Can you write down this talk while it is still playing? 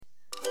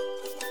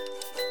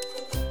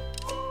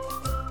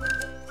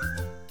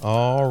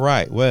All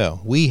right.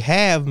 Well, we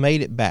have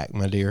made it back,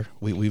 my dear.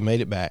 We've made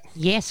it back.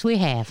 Yes, we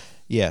have.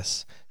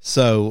 Yes.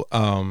 So,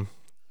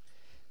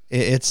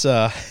 it's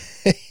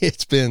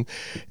it's been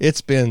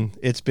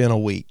a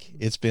week.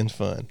 It's been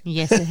fun.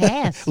 Yes, it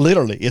has.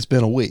 Literally, it's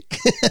been a week.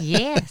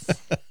 Yes.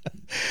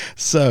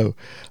 So,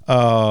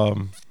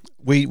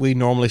 we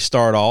normally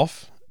start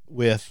off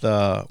with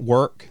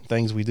work,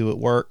 things we do at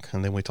work,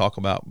 and then we talk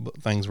about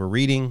things we're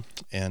reading.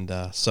 And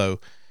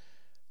so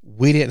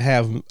I didn't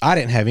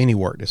have any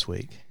work this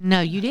week.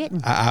 No, you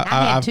didn't.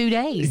 I had 2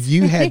 days.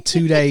 You had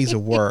 2 days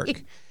of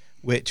work,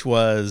 which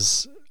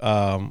was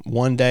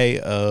one day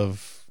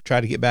of try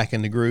to get back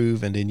in the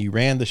groove, and then you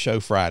ran the show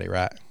Friday,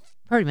 right?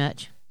 Pretty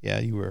much. Yeah,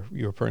 you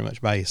were pretty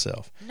much by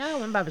yourself. No, I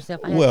wasn't by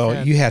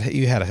myself.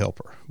 You had a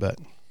helper, but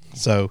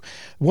so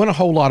wasn't a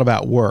whole lot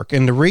about work.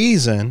 And the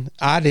reason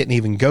I didn't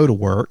even go to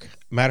work,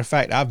 matter of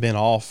fact, I've been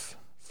off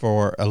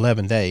for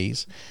 11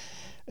 days,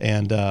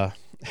 and oh,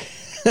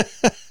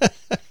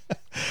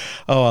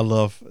 I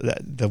love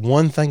that. The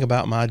one thing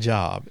about my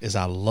job is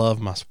I love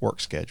my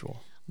work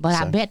schedule. But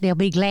I bet they'll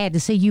be glad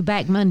to see you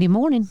back Monday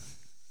morning.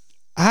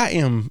 I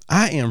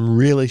am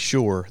really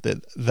sure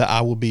that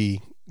I will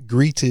be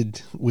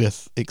greeted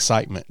with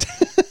excitement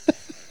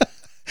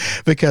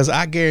because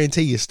I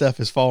guarantee you stuff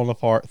is falling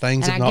apart.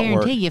 Things have not worked. I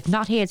guarantee you, if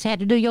knotheads had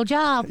to do your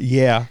job,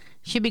 yeah,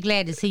 she'll be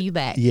glad to see you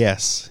back.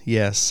 Yes.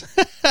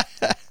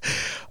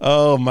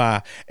 Oh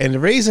my! And the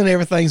reason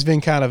everything's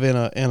been kind of in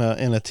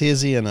a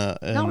tizzy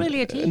not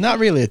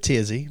really a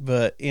tizzy,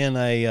 but in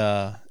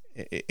a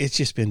it's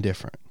just been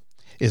different.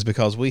 Is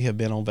because we have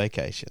been on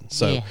vacation.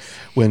 So yes.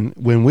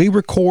 when we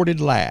recorded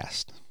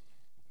last,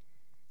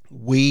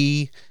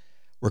 we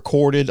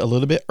recorded a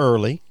little bit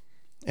early,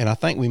 and I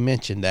think we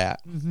mentioned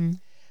that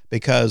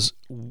because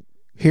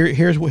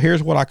here's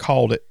what I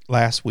called it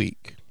last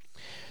week.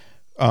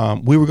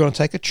 We were going to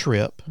take a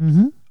trip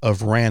of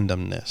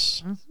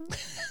randomness.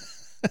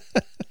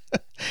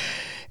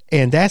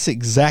 And that's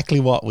exactly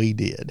what we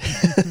did.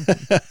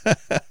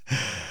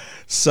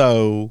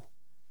 So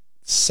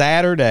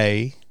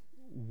Saturday,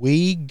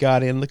 we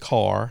got in the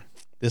car.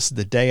 This is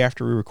the day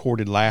after we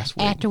recorded last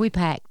week. After we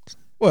packed.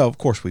 Well, of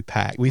course we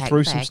packed. We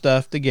threw some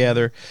stuff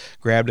together,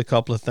 grabbed a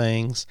couple of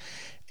things,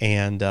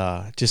 and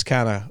just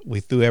kind of we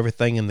threw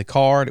everything in the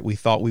car that we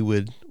thought we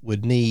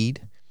would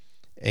need.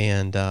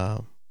 And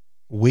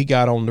we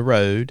got on the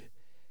road,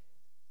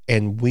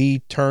 and we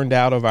turned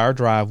out of our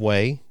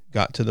driveway,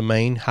 got to the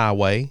main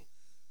highway,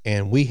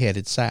 and we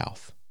headed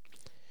south.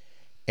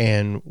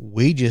 And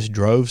we just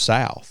drove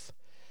south.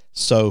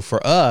 So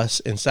for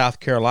us in South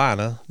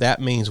Carolina, that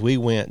means we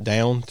went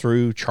down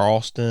through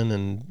Charleston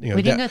and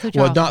we didn't go through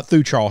Charleston. Well, not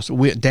through Charleston.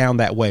 We went down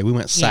that way. We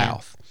went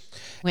south.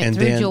 Went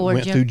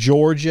through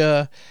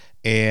Georgia,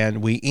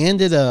 and we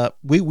ended up.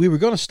 We were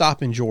going to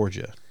stop in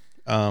Georgia.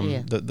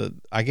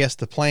 I guess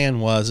the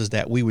plan is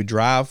that we would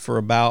drive for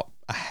about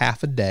a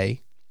half a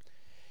day,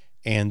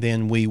 and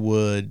then we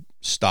would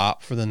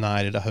stop for the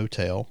night at a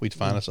hotel. We'd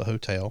find us a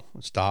hotel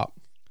and stop.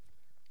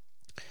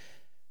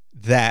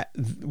 That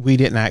we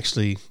didn't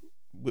actually.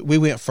 We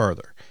went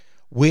further.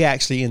 We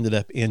actually ended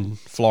up in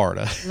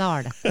Florida.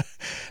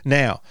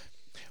 Now,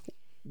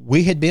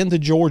 we had been to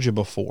Georgia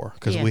before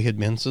because we had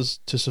been to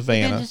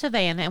Savannah. We've been to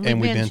Savannah,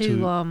 and we've been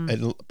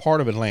to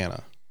part of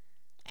Atlanta.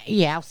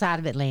 Yeah, outside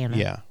of Atlanta.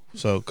 Yeah,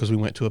 so because we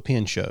went to a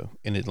pen show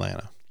in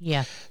Atlanta.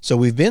 Yeah. So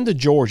we've been to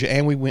Georgia,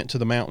 and we went to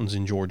the mountains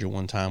in Georgia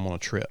one time on a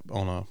trip,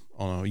 on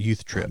a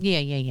youth trip.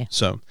 Yeah.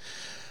 So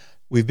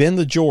we've been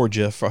to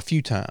Georgia for a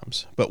few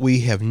times, but we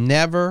have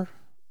never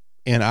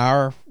in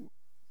our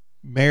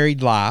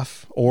married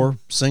life or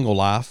single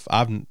life,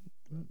 I've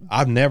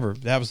never,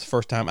 that was the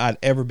first time I'd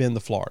ever been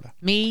to Florida.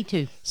 Me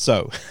too.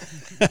 So,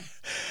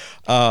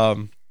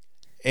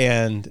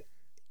 and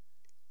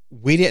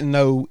we didn't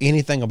know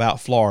anything about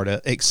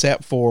Florida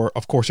except for,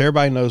 of course,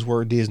 everybody knows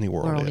where Disney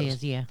World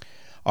is. Yeah.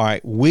 All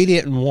right. We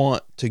didn't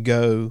want to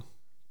go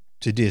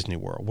to Disney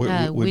World.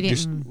 We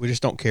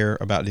just don't care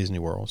about Disney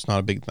World. It's not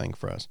a big thing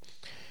for us.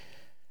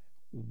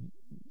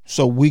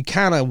 So we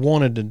kind of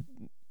wanted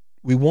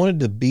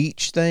the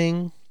beach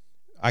thing,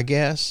 I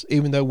guess,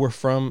 even though we're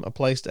from a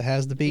place that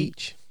has the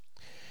beach.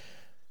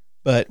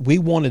 But we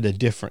wanted a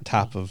different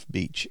type of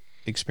beach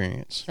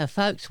experience. So,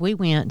 folks, we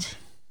went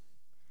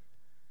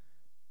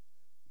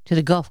to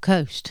the Gulf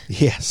Coast.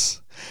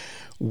 Yes.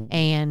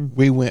 And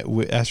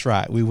that's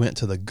right. We went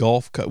to the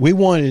Gulf Coast. We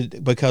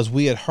wanted, because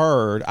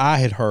I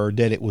had heard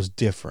that it was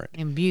different.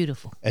 And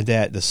beautiful. And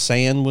that the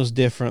sand was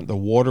different, the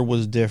water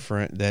was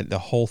different, that the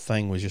whole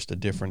thing was just a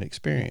different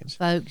experience.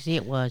 Folks,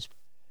 it was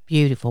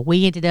beautiful.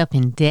 We ended up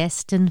in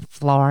Destin,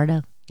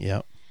 Florida.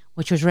 Yep.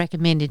 Which was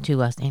recommended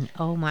to us. And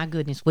oh my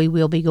goodness, we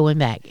will be going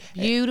back.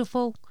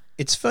 Beautiful.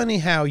 It's funny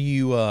how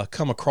you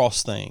come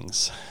across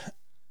things.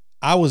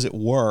 I was at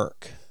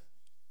work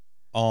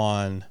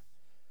on,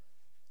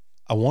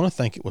 I want to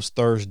think it was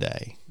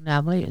Thursday. No,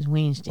 I believe it was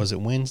Wednesday. Was it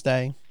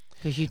Wednesday?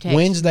 Because you texted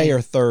Wednesday me.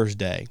 Or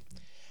Thursday.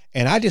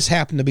 And I just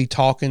happened to be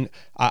talking.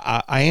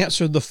 I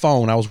answered the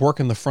phone. I was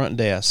working the front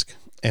desk,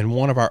 and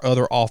one of our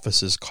other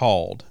offices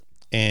called.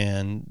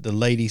 and the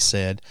lady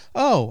said,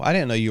 "Oh, I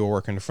didn't know you were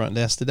working the front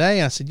desk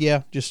today." I said,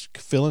 "Yeah, just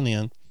filling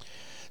in."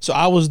 So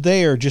I was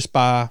there just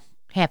by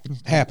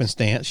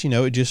happenstance. You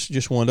know, it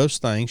just one of those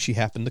things. She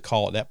happened to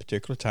call at that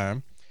particular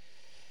time.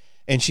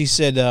 And she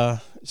said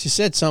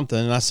something,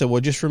 and I said,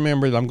 "Well, just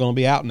remember that I'm going to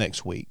be out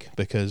next week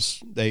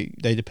because they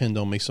depend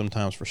on me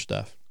sometimes for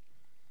stuff."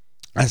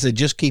 I said,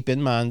 "Just keep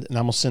in mind," and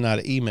I'm going to send out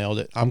an email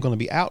that I'm going to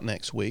be out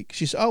next week.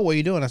 She said, "Oh, what are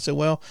you doing?" I said,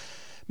 "Well,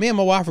 me and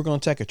my wife are going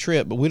to take a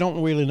trip, but we don't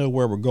really know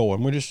where we're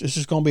going. It's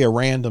just going to be a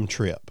random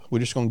trip. We're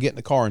just going to get in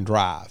the car and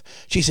drive."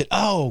 She said,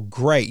 "Oh,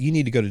 great. You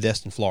need to go to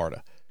Destin,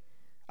 Florida."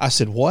 I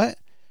said, "What?"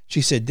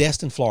 She said,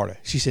 "Destin, Florida."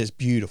 She said, "It's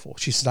beautiful."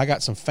 She said, "I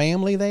got some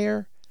family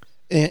there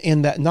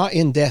in that, not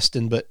in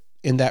Destin, but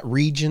in that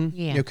region,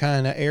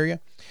 kind of area."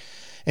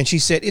 And she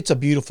said, "It's a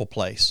beautiful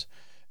place."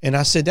 And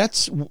I said,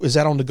 "Is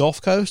that on the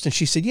Gulf Coast?" And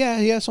she said, yeah,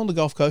 it's on the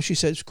Gulf Coast. She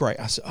said, "It's great."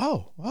 I said,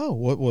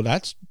 well,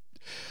 that's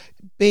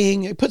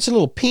it puts a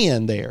little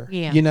pin there.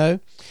 Yeah. You know,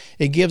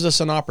 it gives us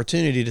an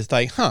opportunity to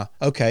think,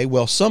 okay,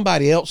 well,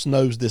 somebody else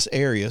knows this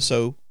area.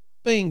 So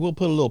we'll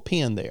put a little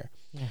pin there.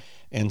 Yeah.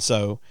 And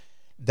so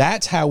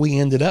that's how we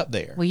ended up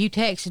there. Well, you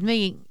texted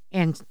me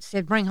and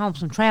said, "Bring home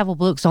some travel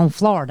books on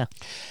Florida."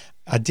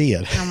 I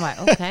did. And I'm like,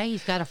 okay,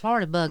 he's got a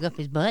Florida bug up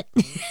his butt.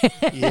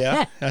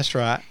 Yeah, that's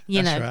right.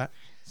 That's right.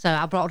 So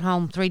I brought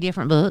home 3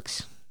 different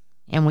books,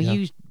 and we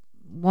used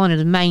one of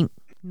the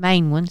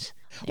main ones.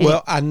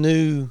 Well, I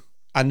knew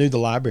the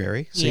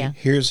library. See,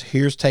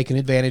 here's taking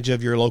advantage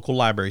of your local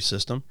library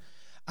system.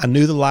 I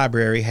knew the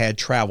library had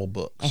travel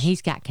books. And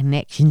he's got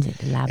connections at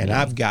the library. And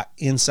I've got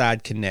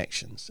inside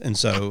connections. And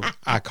so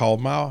I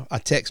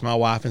text my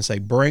wife and say,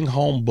 "Bring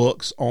home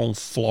books on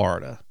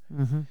Florida."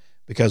 Mm-hmm.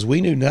 Because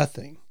we knew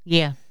nothing.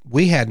 Yeah.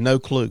 We had no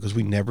clue because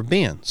we'd never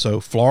been.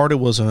 So Florida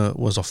was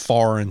a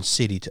foreign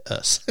city to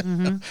us,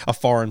 mm-hmm. a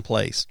foreign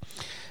place.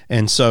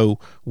 And so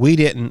we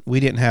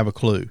didn't have a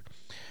clue.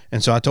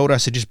 And so I told her, I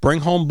said, "Just bring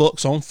home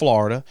books on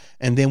Florida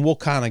and then we'll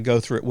kind of go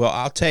through it." Well,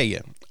 I'll tell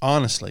you,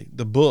 honestly,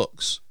 the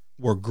books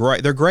were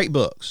great. They're great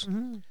books.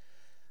 Mm-hmm.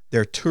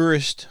 They're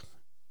tourist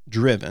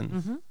driven,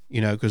 mm-hmm.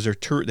 Because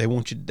they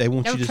want you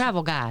to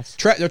travel guides.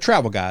 They're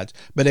travel guides,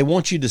 but they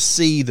want you to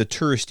see the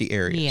touristy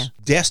areas. Yeah.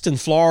 Destin,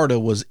 Florida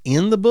was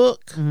in the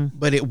book, mm-hmm.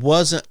 but it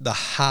wasn't the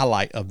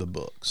highlight of the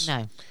books.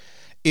 No.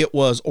 It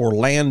was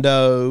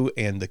Orlando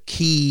and the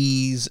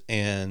Keys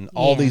and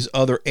all these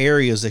other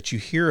areas that you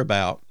hear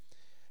about.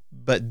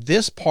 But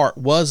this part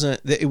wasn't.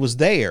 It was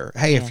there.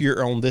 Hey, if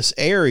you're on this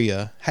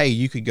area, hey,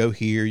 you could go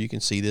here. You can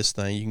see this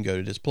thing. You can go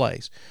to this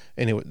place,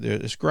 and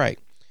it's great.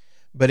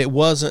 But it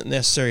wasn't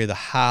necessarily the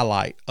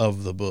highlight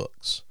of the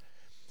books.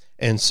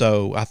 And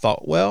so I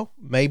thought, well,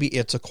 maybe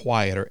it's a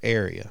quieter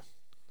area.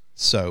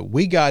 So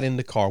we got in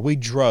the car. We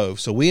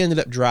drove. So we ended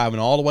up driving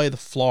all the way to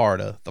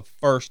Florida the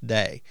first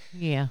day.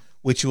 Yeah.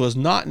 Which was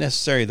not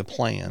necessarily the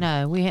plan.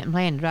 No, we hadn't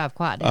planned to drive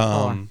quite that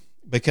far.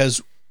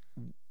 Because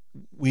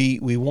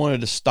we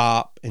wanted to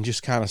stop and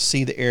just kind of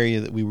see the area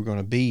that we were going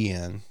to be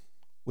in.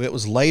 Well, it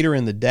was later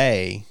in the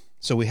day,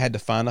 so we had to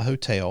find a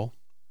hotel.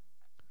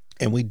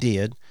 And we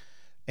did.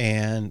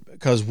 And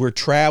because we're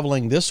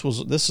traveling, this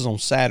is on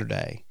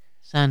Saturday.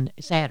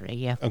 Saturday,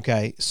 yeah.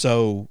 Okay,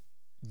 so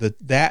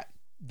that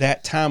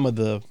time of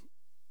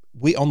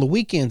on the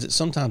weekends,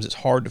 sometimes it's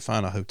hard to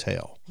find a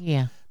hotel.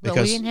 Yeah, but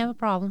we didn't have a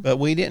problem. But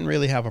we didn't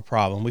really have a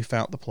problem. We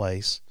found the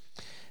place,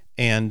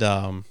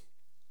 and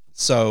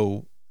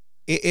so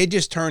it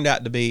just turned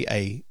out to be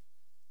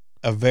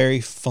a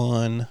very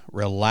fun,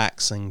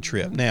 relaxing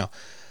trip. Mm-hmm. Now,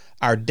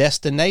 our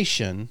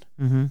destination,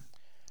 mm-hmm.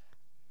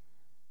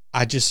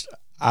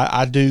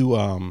 I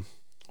do,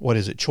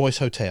 Choice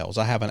Hotels.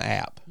 I have an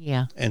app.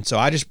 Yeah. And so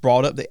I just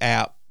brought up the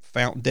app,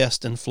 found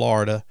Destin,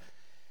 Florida,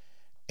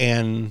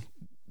 and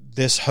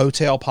this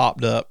hotel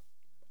popped up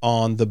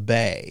on the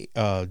bay.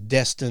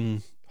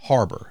 Destin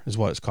Harbor is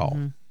what it's called.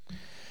 Mm-hmm.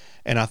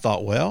 And I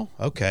thought, well,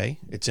 okay,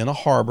 it's in a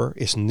harbor.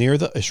 It's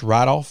it's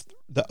right off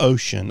the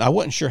ocean. I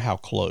wasn't sure how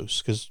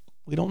close because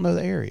we don't know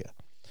the area.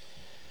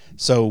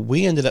 So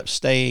we ended up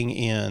staying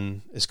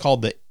it's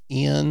called the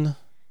Inn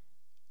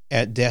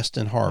at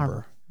Destin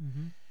Harbor.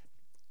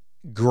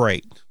 Mm-hmm.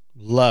 Great.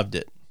 Loved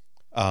it.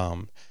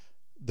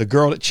 The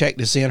girl that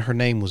checked us in, her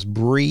name was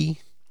Bree.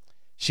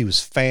 She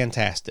was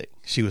fantastic.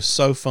 She was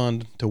so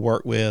fun to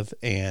work with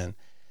and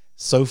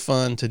so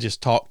fun to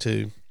just talk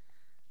to.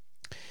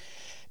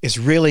 It's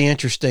really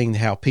interesting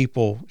how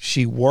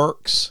she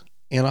works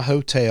in a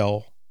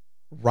hotel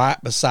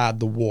right beside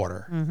the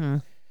water, mm-hmm.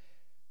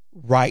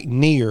 right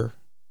near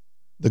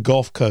the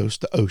Gulf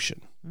Coast, the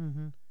ocean.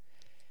 Mm-hmm.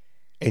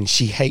 And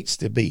she hates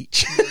the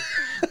beach.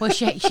 Well,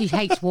 she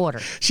hates water.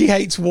 She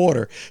hates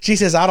water. She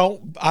says, I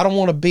don't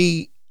want to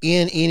be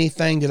in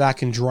anything that I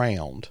can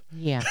drown.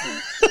 Yeah.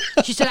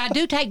 She said, "I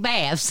do take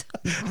baths."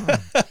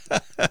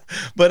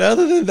 But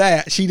other than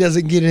that, she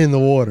doesn't get in the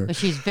water. But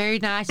she's very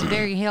nice,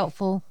 very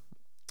helpful.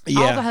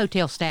 Yeah. All the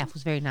hotel staff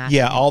was very nice.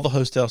 Yeah, all the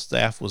hotel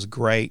staff was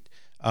great.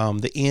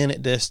 The Inn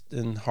at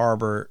Destin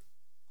Harbor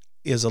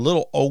is a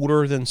little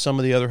older than some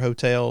of the other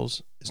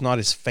hotels.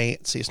 as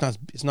fancy. It's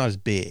not as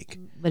big.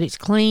 But it's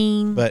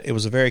clean. But it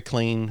was a very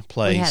clean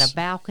place. We had a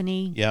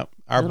balcony. Yep.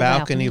 Our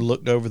balcony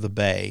looked over the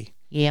bay.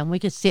 Yeah, and we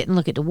could sit and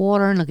look at the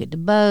water and look at the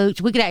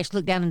boats. We could actually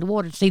look down in the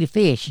water to see the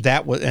fish.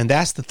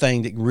 That's the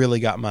thing that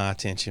really got my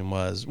attention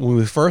was when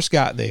we first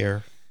got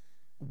there,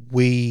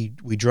 we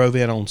drove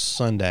in on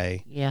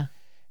Sunday. Yeah.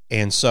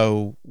 And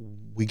so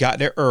we got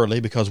there early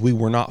because we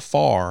were not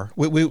far.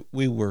 We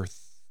were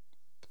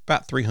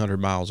about 300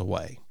 miles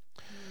away.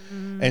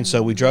 And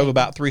so we drove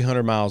about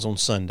 300 miles on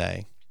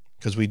Sunday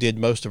because we did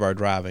most of our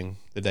driving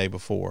the day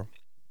before.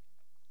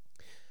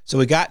 So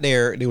we got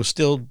there, there was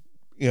still,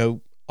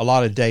 a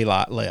lot of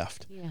daylight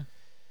left. Yeah.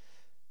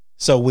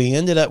 So we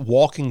ended up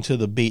walking to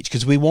the beach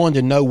because we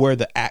wanted to know where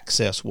the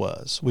access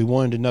was. We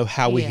wanted to know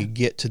how we could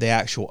get to the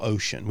actual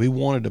ocean. We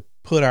wanted to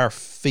put our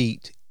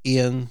feet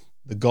in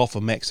the Gulf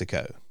of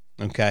Mexico,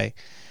 okay?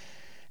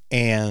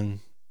 And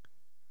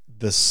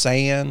the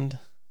sand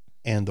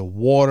and the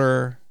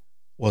water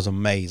was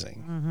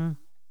amazing. Mm-hmm.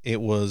 It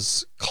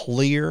was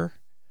clear.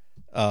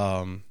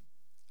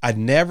 I'd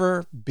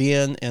never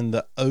been in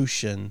the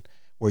ocean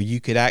where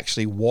you could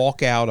actually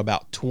walk out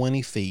about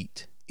 20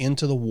 feet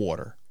into the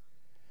water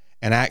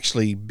and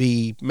actually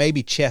be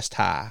maybe chest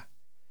high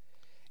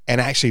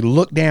and actually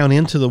look down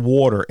into the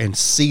water and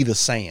see the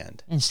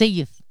sand. And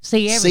see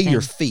everything. See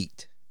your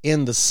feet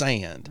in the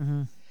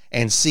sand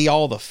and see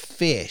all the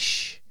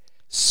fish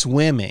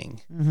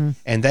swimming,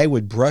 and they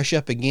would brush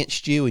up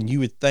against you and you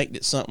would think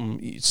that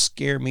something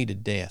scare me to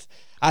death.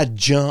 I'd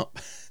jump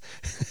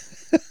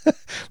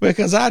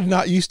because I'm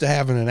not used to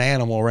having an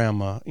animal around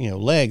my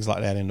legs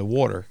like that in the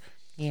water.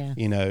 Yeah.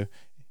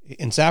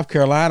 In South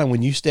Carolina,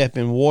 when you step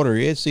in water,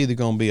 it's either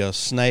going to be a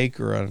snake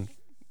or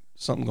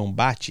something going to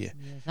bite you.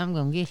 Yeah, something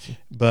going to get you.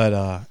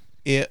 But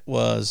it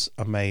was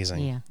amazing.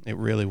 Yeah. It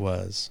really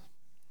was.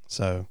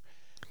 So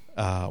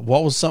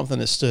what was something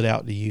that stood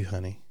out to you,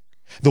 honey?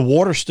 The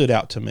water stood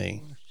out to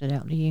me. Stood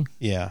out to you.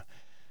 Yeah.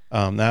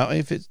 Now,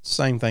 if it's the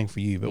same thing for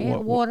you, but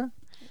water.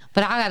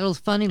 But I got a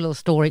funny little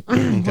story.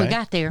 Okay. We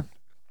got there.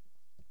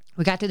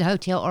 We got to the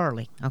hotel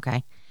early.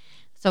 Okay.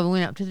 So we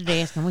went up to the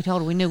desk and we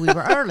told her we knew we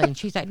were early. And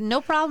she's like,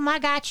 no problem, I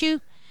got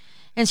you.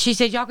 And she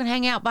said, y'all can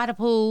hang out by the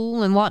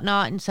pool and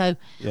whatnot. And so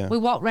we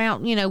walked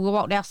around, we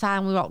walked outside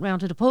and we walked around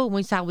to the pool and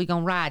we decided we were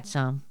going to ride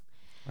some.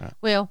 Right.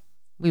 Well,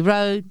 we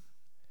rode.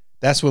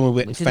 That's when we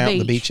went and found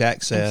the beach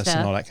access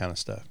and all that kind of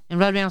stuff. And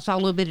rode around, saw a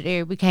little bit of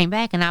air. We came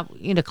back, and I,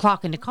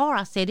 clock in the car,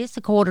 I said, it's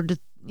a quarter to,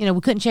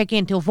 we couldn't check in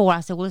until 4. I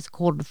said, well, it's a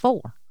quarter to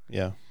 4.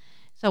 Yeah.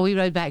 So we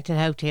rode back to the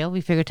hotel.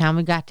 We figured time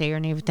we got there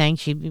and everything,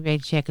 she'd be ready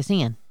to check us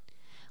in.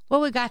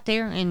 Well, we got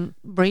there, and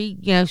Bree,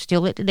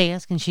 still at the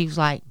desk, and she was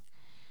like,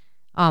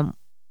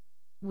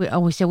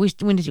 we said,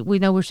 we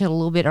know we're still a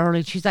little bit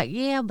early. She's like,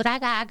 yeah, but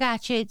I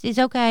got you. It's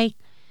okay.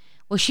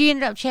 Well, she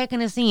ended up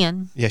checking us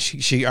in. Yeah,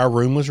 our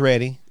room was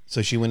ready.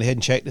 So she went ahead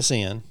and checked us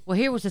in. Well,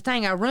 here was the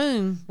thing. Our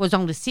room was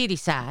on the city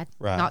side,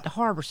 not the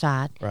harbor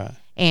side. Right.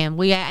 And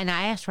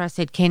I asked her, I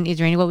said, is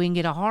there any way we can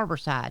get a harbor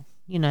side,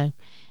 And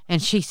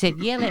she said,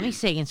 yeah, let me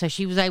see. And so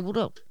she was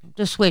able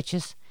to switch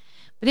us.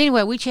 But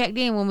anyway, we checked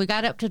in. When we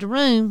got up to the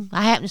room,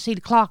 I happened to see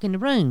the clock in the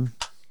room.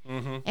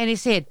 Mm-hmm. And it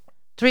said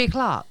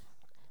 3:00.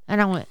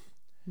 And I went,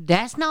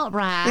 that's not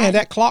right. Yeah,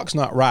 that clock's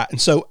not right.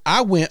 And so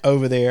I went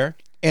over there.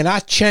 And I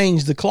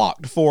changed the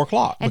clock to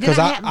 4:00 because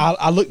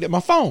I looked at my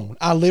phone.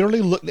 I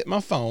literally looked at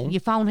my phone. Your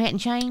phone hadn't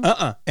changed?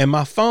 And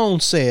my phone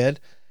said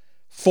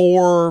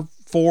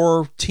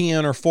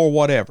 4:10 or 4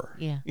 whatever.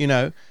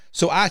 Yeah.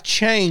 So I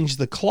changed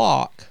the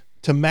clock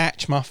to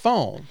match my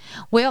phone.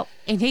 Well,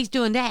 and he's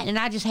doing that, and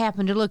I just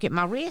happened to look at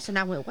my wrist, and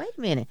I went, wait a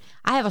minute.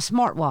 I have a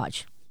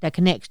smartwatch that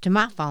connects to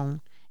my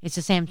phone. It's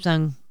a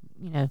Samsung,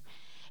 And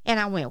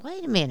I went,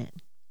 wait a minute.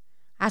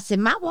 I said,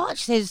 my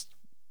watch says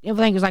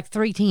everything was like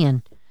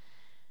 3:10.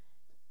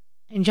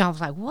 And John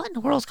was like, what in the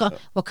world's going on?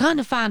 Well, kind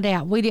of find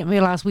out, we didn't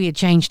realize we had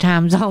changed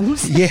time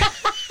zones. Yeah.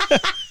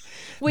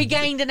 We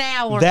gained an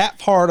hour. That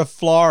part of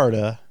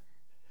Florida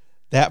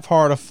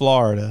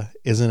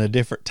is in a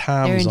different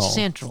time zone. They're in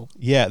Central.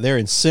 Yeah, they're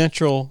in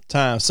Central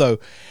time. So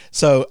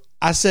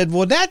I said,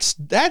 well,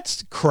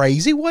 that's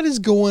crazy. What is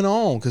going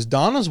on? Because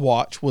Donna's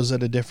watch was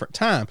at a different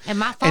time. And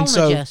my phone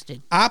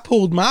adjusted. I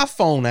pulled my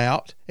phone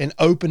out and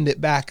opened it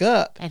back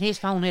up. And his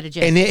phone had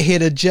adjusted. And it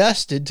had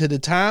adjusted to the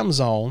time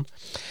zone.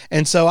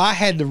 And so I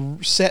had to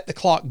set the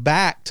clock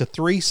back to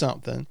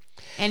 3-something.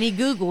 And he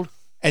Googled.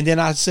 And then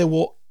I said,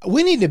 well,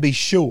 we need to be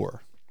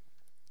sure.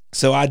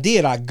 So I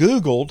did. I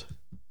Googled,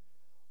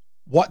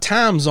 what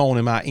time zone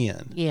am I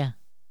in? Yeah.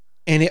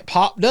 And it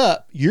popped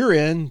up, you're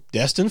in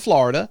Destin,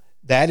 Florida.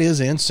 That is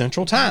in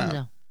Central Time.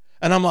 No.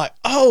 And I'm like,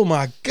 oh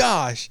my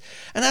gosh.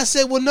 And I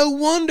said, well, no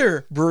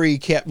wonder Bree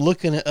kept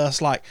looking at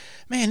us like,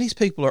 man, these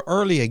people are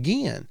early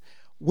again.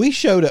 We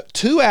showed up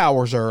 2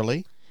 hours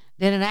early.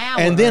 Then an hour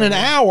And then an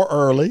hour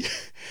early.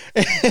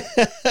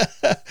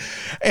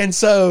 And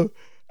so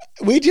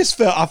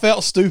I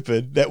felt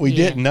stupid that we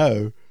didn't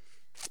know.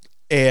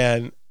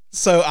 And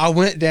so I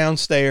went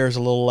downstairs a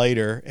little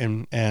later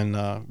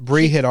and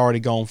Bree had already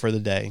gone for the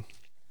day.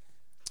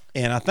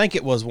 And I think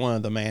it was one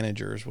of the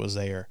managers was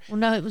there. Well,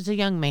 no, it was a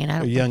young man. I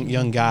don't A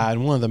young guy,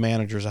 and one of the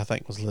managers I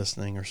think was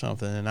listening or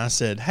something. And I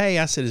said, "Hey,"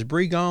 I said, "is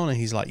Bree gone?" And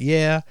he's like,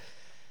 "Yeah."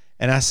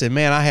 And I said,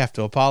 "Man, I have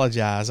to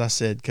apologize." I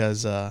said,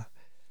 "Because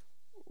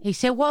he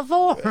said, "What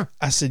for?"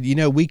 I said,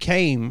 we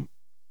came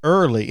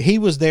early. He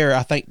was there,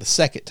 I think, the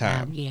second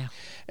time. Yeah.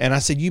 And I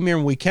said, "You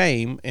remember we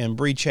came and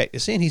Bree checked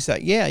us in?" He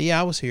said, "Yeah,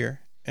 I was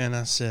here." And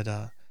I said,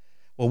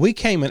 "Well, we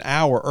came an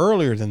hour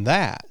earlier than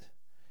that,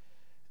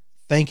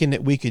 thinking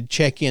that we could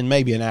check in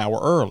maybe an hour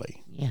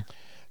early." Yeah.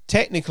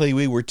 Technically,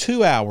 we were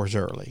 2 hours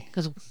early.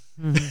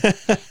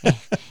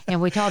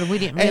 And we told him we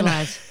didn't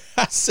realize.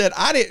 I said,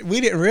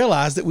 we didn't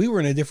realize that we were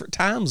in a different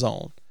time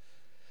zone.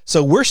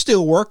 So we're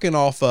still working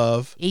off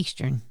of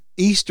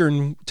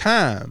Eastern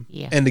time.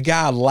 Yeah. And the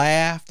guy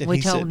laughed and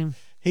we told him.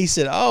 He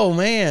said, "Oh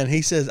man,"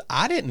 he says,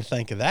 "I didn't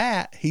think of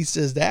that." He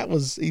says that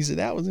was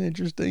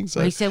interesting.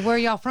 So he said, "Where are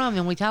y'all from?"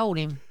 And we told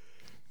him.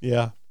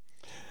 Yeah.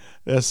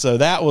 So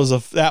that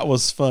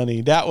was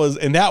funny. That was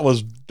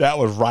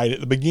right at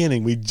the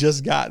beginning. We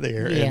just got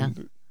there. Yeah.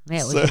 And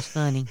that was just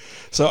funny.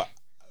 So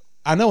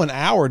I know an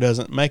hour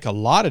doesn't make a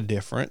lot of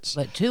difference.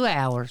 But 2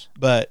 hours.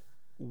 But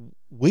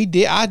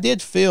I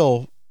did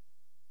feel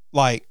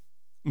like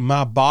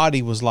my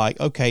body was like,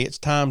 okay, it's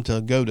time to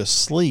go to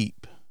sleep.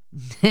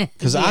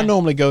 Because I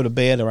normally go to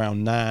bed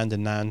around 9 to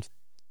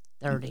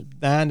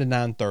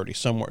 9:30,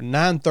 somewhere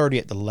 9:30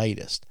 at the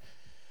latest.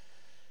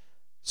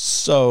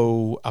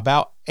 So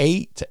about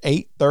 8 to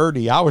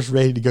 8:30, I was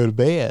ready to go to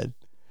bed.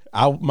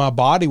 My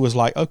body was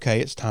like, okay,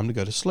 it's time to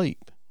go to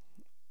sleep.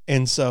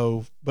 And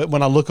so, but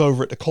when I look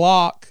over at the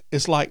clock,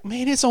 it's like,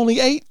 man, it's only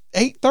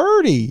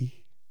 8:30.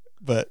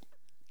 But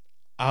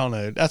I don't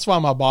know. That's why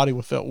my body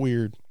felt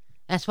weird.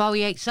 That's why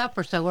we ate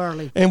supper so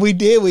early. And we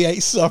did. We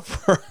ate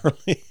supper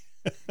early.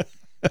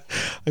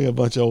 Like a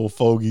bunch of old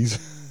fogies.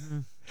 Mm-hmm.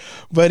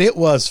 But it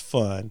was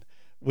fun.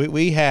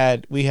 We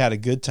had a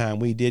good time.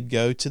 We did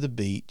go to the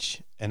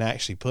beach and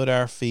actually put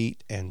our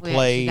feet and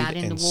played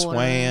and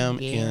swam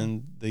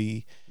in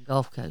the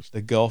Gulf Coast.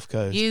 The Gulf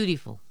Coast.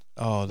 Beautiful.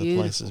 Oh, the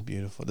place is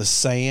beautiful. The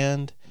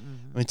sand.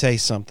 Mm-hmm. Let me tell you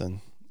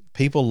something.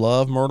 People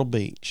love Myrtle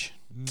Beach.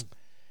 Mm-hmm.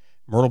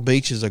 Myrtle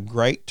Beach is a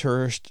great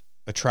tourist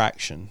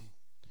attraction.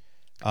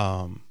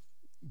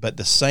 But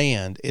the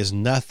sand is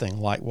nothing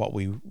like what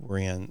we were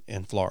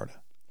in Florida.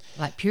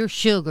 Like pure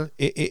sugar.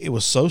 It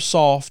was so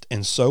soft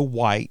and so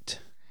white.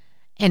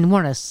 And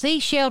when a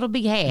seashell to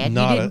be had, you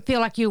didn't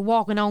feel like you were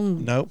walking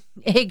on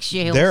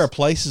eggshells. There are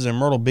places in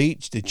Myrtle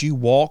Beach that you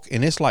walk,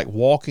 and it's like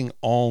walking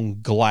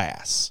on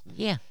glass.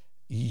 Yeah.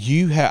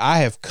 I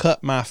have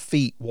cut my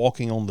feet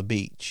walking on the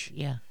beach.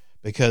 Yeah.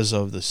 Because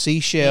of the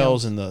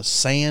seashells and the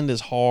sand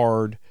is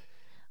hard.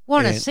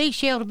 What a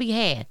seashell to be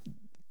had.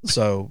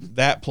 So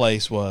that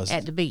place was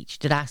at the beach.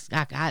 Did I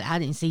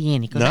didn't see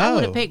any because I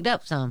would have picked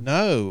up some.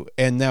 No,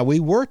 and now we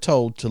were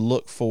told to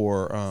look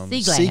for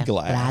sea glass, but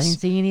I didn't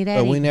see any of that.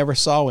 But we never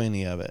saw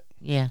any of it.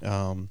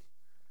 Yeah.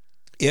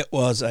 It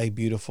was a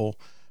beautiful,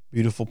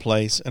 beautiful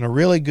place and a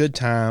really good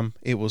time.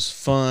 It was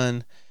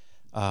fun.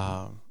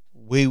 I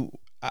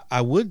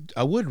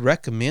would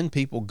recommend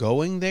people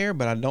going there,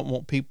 but I don't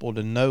want people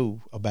to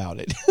know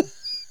about it.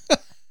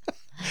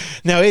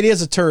 Now, it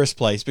is a tourist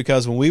place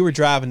because when we were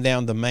driving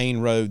down the main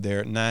road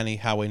there at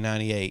Highway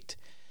 98,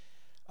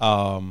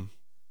 I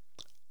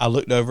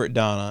looked over at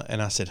Donna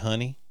and I said,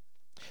 "Honey,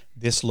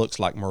 this looks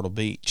like Myrtle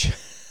Beach."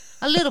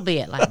 A little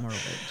bit like Myrtle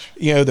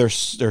Beach.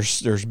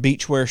 There's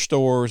beachwear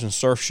stores and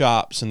surf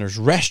shops and there's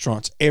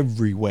restaurants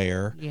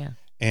everywhere. Yeah.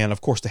 And,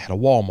 of course, they had a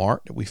Walmart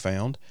that we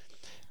found.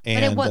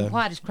 But it wasn't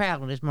quite as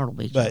crowded as Myrtle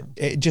Beach. But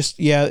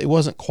it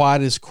wasn't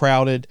quite as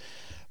crowded.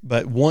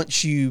 But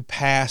once you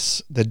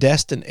pass the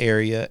Destin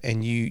area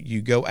and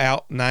you go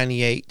out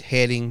 98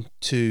 heading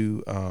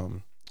to,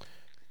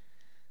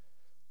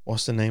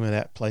 what's the name of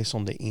that place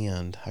on the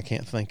end? I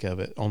can't think of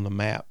it on the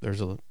map. There's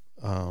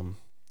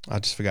I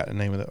just forgot the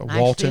name of it.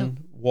 Fort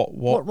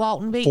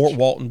Walton Beach. Fort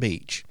Walton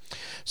Beach.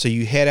 So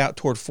you head out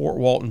toward Fort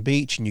Walton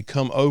Beach and you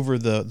come over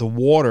the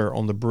water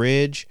on the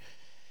bridge,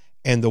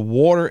 and the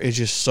water is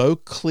just so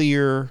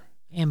clear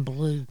and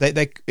blue.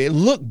 It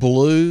looked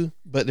blue,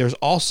 but there's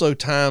also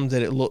times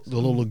that it looked a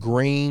little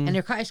green. And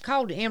it's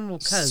called the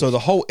Emerald Coast. So the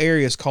whole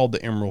area is called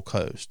the Emerald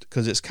Coast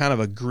because it's kind of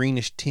a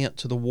greenish tint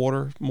to the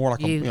water, more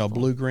like a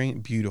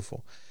blue-green.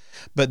 Beautiful.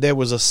 But there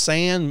was a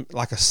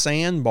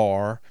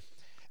sandbar,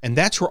 and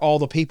that's where all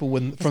the people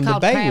from the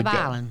bay would go. Crab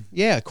Island.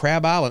 Yeah,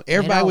 Crab Island.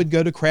 Everybody would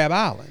go to Crab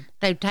Island.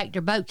 They'd take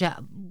their boats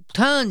out.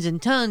 Tons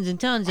and tons and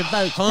tons of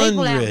boats. Hundreds.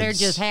 People out there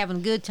just having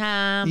a good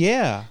time.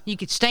 Yeah. You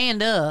could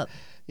stand up.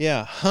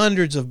 Yeah,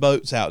 hundreds of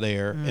boats out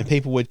there, and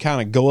people would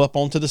kind of go up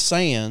onto the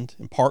sand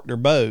and park their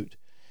boat,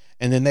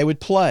 and then they would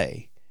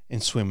play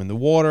and swim in the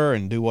water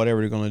and do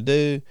whatever they're going to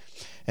do.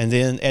 And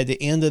then at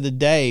the end of the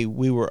day,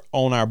 we were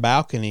on our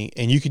balcony,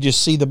 and you could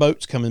just see the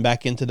boats coming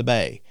back into the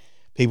bay.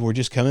 People were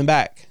just coming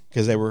back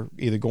because they were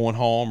either going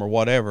home or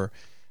whatever.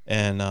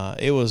 And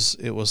it was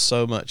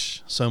so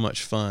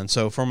much fun.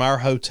 So from our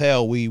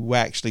hotel, we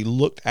actually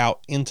looked out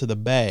into the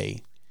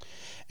bay,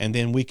 and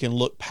then we can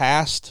look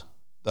past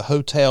the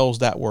hotels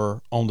that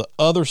were on the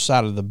other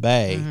side of the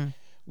bay,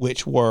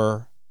 which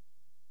were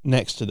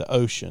next to the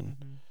ocean.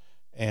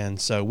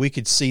 And so we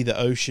could see the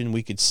ocean,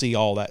 we could see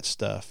all that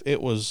stuff.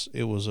 It was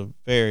a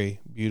very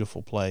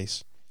beautiful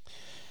place.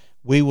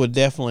 We would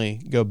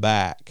definitely go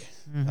back.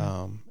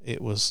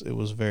 It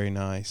was very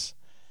nice.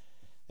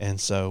 And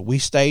so we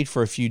stayed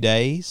for a few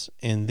days,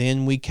 and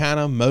then we kind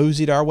of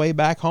moseyed our way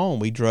back home.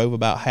 We drove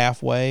about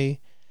halfway,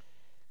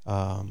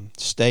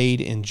 stayed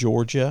in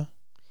Georgia.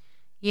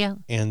 Yeah.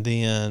 And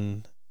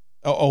then,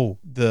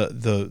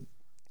 the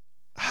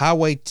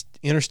highway,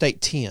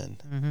 Interstate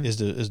 10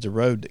 is the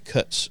road that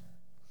cuts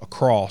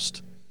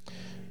across.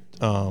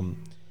 Man,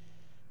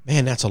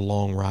 that's a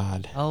long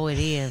ride. Oh, it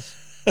is.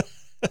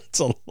 It's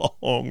a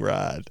long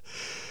ride.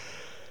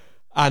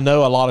 I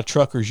know a lot of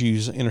truckers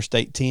use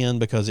Interstate 10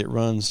 because it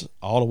runs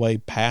all the way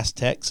past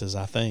Texas,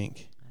 I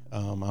think.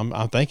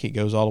 I think it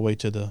goes all the way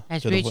to the...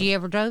 Has Richie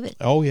ever drove it?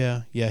 Oh,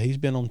 yeah. Yeah, he's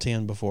been on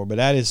 10 before. But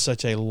that is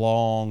such a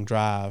long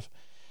drive.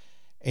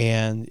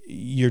 And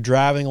you're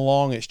driving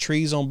along, it's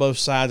trees on both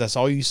sides. That's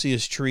all you see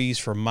is trees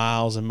for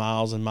miles and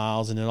miles and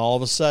miles. And then all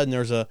of a sudden,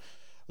 there's a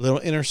little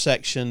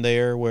intersection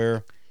there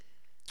where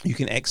you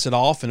can exit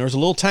off, and there's a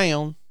little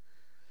town.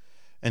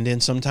 And then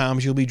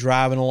sometimes you'll be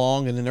driving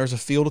along, and then there's a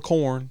field of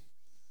corn.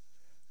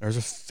 There's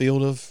a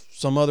field of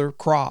some other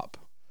crop.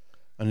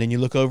 And then you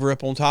look over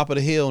up on top of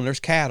the hill, and there's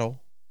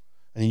cattle.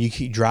 And then you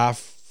keep drive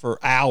for an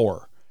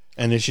hour,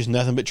 and it's just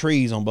nothing but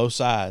trees on both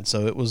sides.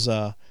 So it was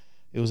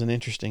an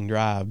interesting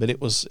drive, but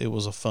it was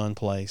a fun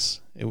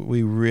place.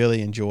 We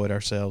really enjoyed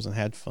ourselves and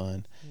had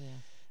fun.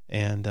 Yeah.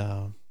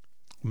 And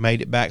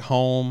made it back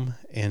home,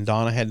 and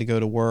Donna had to go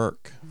to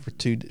work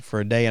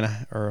for a day and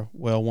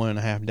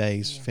 1.5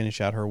 days,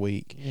 finish out her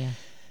week. Yeah.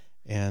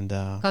 And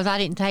because I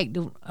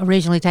didn't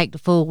originally take the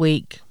full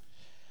week.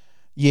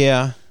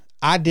 Yeah,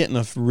 I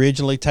didn't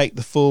originally take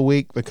the full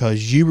week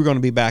because you were going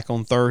to be back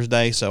on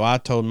Thursday. So I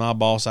told my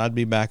boss I'd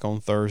be back on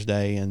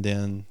Thursday, and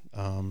then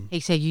he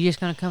said, "You're just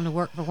going to come to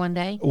work for one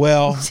day?"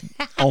 Well,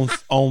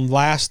 on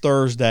last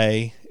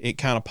Thursday, it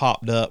kind of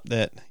popped up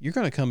that you're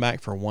going to come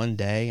back for one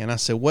day, and I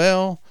said,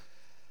 "Well,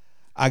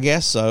 I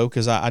guess so,"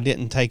 because I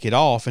didn't take it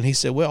off. And he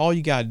said, "Well, all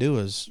you got to do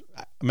is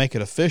make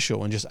it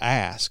official and just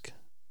ask."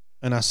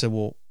 And I said,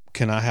 "Well,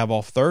 can I have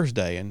off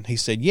Thursday?" And he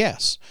said,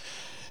 "Yes."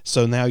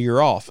 So now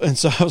you're off. And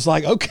so I was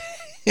like, okay,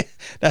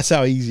 that's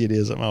how easy it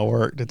is at my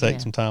work to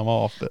take some time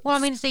off. But, well, I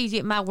mean, it's easy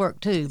at my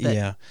work too. But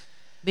yeah.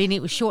 Being it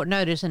was short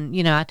notice, and,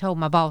 I told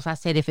my boss, I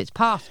said, if it's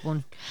possible,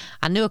 and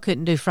I knew I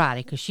couldn't do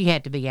Friday because she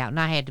had to be out and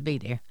I had to be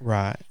there.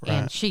 Right.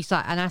 And she's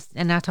like,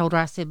 and I told her,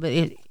 I said, but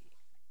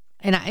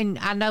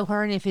I know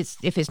her, and if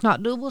it's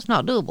not doable, it's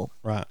not doable.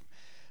 Right.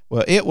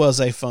 Well, it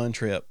was a fun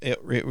trip.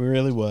 It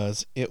really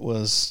was. It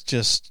was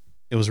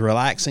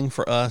relaxing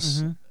for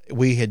us. Mm-hmm.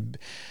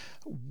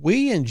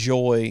 We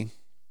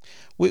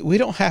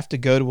don't have to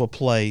go to a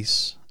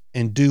place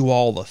and do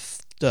all the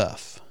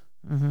stuff.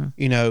 Mm-hmm.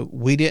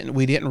 We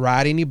didn't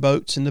ride any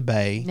boats in the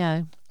bay.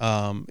 No.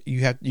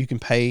 You can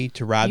pay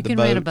to ride the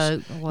boats. You can rent a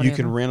boat or whatever. You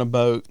can rent a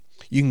boat.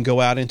 You can go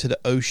out into the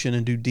ocean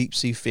and do deep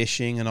sea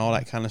fishing and all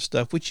that kind of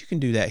stuff, which you can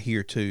do that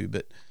here too,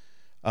 but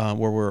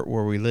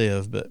where we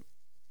live. But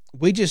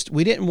we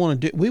didn't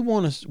want to do.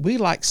 We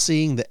like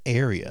seeing the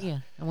area. Yeah,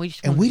 and we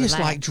just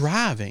like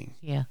driving.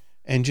 Yeah.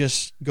 And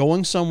just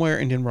going somewhere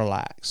and then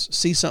relax,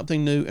 see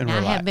something new and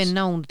relax. I have been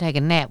known to take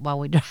a nap while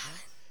we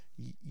drive.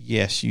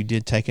 Yes, you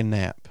did take a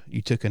nap.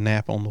 You took a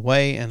nap on the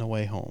way and the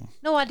way home.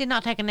 No, I did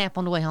not take a nap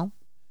on the way home.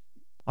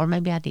 Or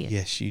maybe I did.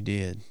 Yes, you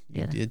did.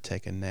 You did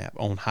take a nap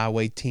on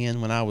Highway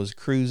 10 when I was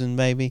cruising,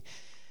 baby.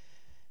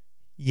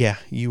 Yeah,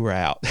 you were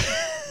out.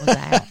 Was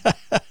I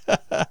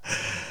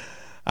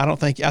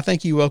out? I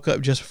think you woke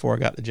up just before I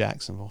got to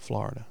Jacksonville,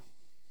 Florida.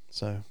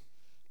 So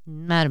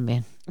might have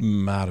been.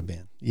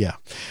 Yeah.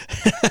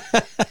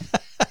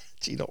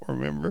 She don't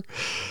remember.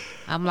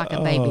 I'm like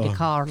a baby to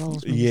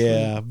Carlos.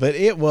 Yeah, but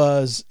it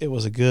was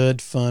a good,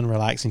 fun,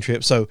 relaxing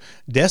trip. So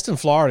Destin,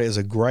 Florida is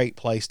a great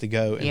place to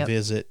go and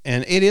visit,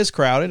 and it is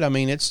crowded. I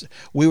mean,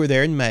 we were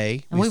there in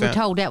May, and we were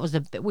told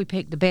we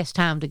picked the best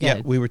time to go.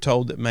 Yeah, we were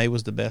told that May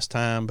was the best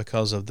time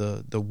because of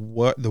the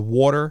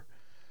water.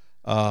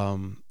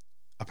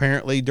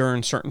 Apparently,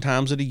 during certain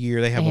times of the year,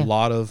 they have a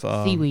lot of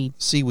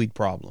seaweed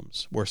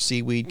problems, where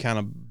seaweed kind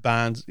of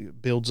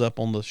builds up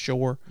on the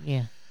shore.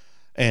 Yeah.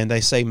 And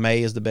they say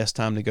May is the best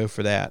time to go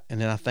for that.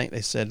 And then I think they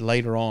said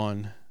later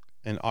on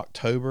in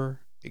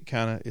October, it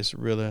kind of is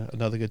really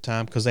another good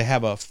time because they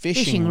have a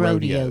fishing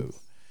rodeo.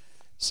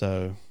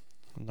 So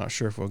I'm not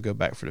sure if we'll go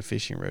back for the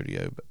fishing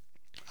rodeo, but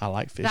I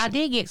like fishing. But I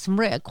did get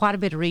quite a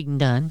bit of reading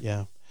done.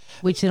 Yeah.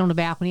 We'd sit on the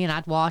balcony and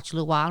I'd watch a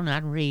little while and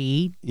I'd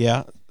read.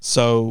 Yeah.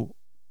 So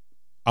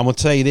I'm going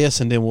to tell you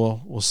this, and then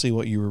we'll see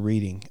what you were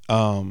reading.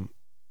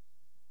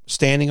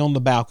 Standing on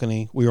the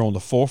balcony, we were on the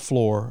 4th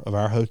floor of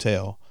our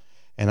hotel,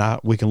 and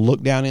we can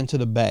look down into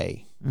the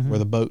bay where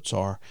the boats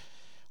are.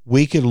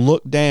 We could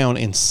look down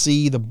and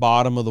see the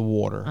bottom of the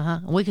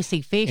water. We could see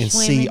fish and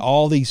swimming. See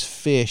all these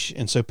fish.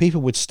 And so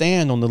people would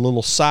stand on the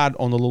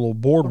little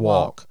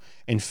boardwalk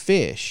and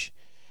fish.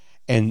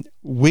 and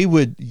we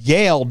would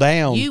yell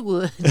down. You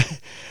would.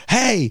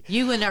 Hey,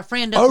 you and our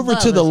friend up over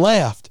above to the us.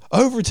 left.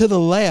 Over to the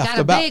left. Got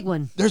a big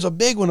one. There's a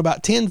big one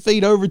about 10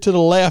 feet over to the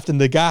left, and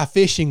the guy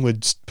fishing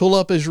would pull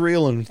up his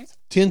reel, and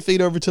 10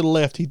 feet over to the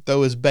left, he'd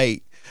throw his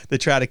bait to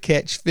try to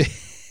catch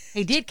fish.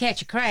 He did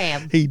catch a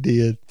crab. He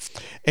did.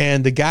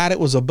 And the guy that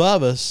was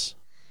above us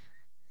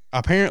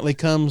apparently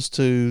comes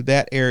to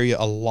that area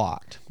a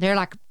lot.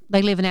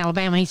 They live in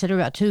Alabama. He said they're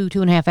about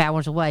 2.5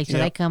 hours away. So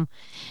Yep. they come,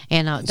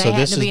 and they So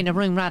happened this to be is- in the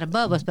room right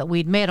above us, but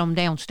we'd met them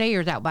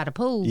downstairs out by the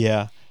pool.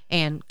 Yeah.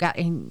 And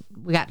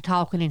we got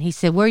talking, and he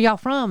said, "Where y'all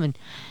from?"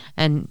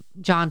 And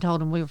John told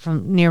him we were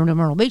from near the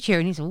Myrtle Beach area,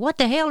 and he said, "What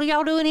the hell are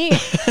y'all doing here?"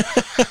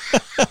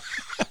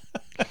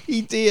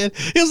 He did.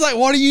 He was like,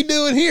 "What are you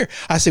doing here?"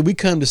 I said, "We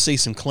come to see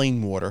some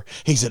clean water."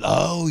 He said,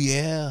 "Oh,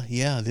 yeah.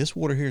 This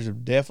water here is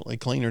definitely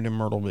cleaner than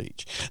Myrtle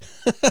Beach."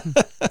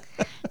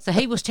 So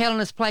he was telling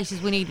us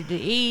places we needed to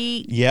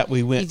eat. Yeah,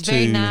 we went He's to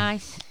very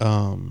nice.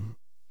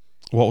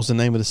 what was the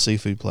name of the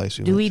seafood place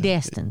we Dewey went to?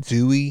 Destin's.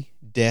 Dewey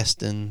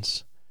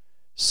Destin's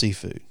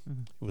Seafood.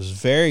 It was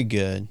very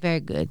good.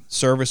 Very good.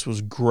 Service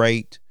was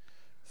great.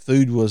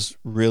 Food was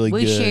really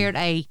We good. shared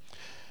a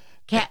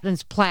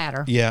captain's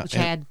platter, Yeah, which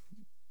and- had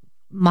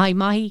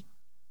mahi-mahi.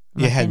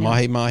 It had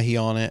mahi-mahi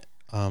on it,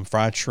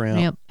 fried shrimp,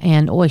 Yep,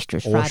 and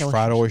oysters,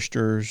 fried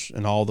oysters,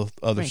 and all the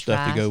other French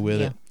stuff to go fries,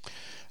 with yeah. it.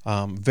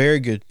 Very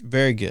good,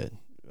 very good.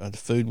 The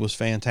food was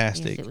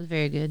fantastic. Yes, it was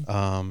very good.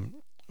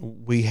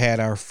 We had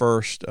our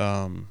first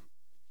in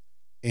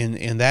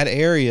that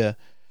area.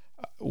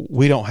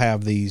 We don't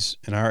have these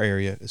in our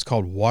area. It's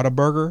called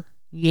Whataburger.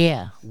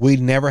 Yeah. We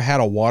never had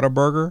a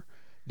Whataburger.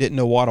 Didn't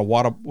know what a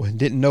Whataburger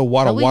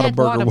We had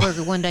was.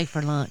 Whataburger one day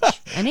for lunch,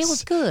 and it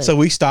was good. So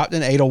we stopped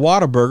and ate a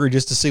Whataburger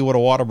just to see what a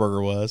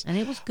Whataburger was. And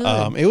it was good.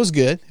 It was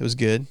good. It was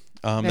good.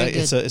 Very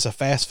It's good. a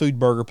fast food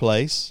burger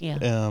place.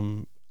 Yeah.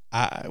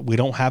 We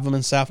don't have them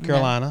in South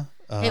Carolina.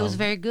 It was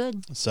very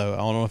good. So I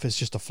don't know if it's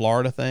just a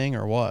Florida thing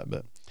or what,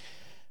 but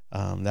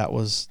that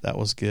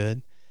was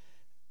good,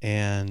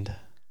 and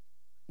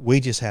we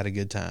just had a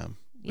good time.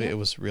 Yeah. It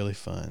was really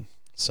fun.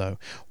 So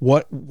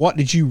what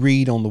did you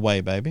read on the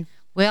way, baby?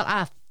 Well,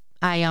 I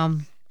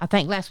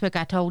think last week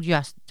I told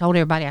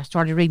everybody I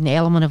started reading The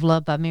Element of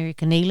Love by Mary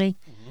Keneally.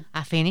 Mm-hmm.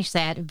 I finished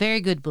that. Very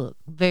good book.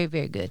 Very,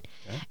 very good.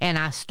 Okay. And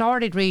I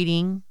started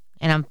reading,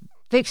 and I'm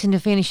fixing to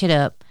finish it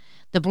up,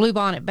 The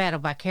Bluebonnet Battle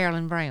by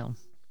Carolyn Brown.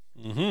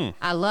 Mm-hmm.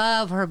 I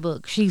love her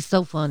book. She's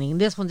so funny.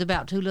 And this one's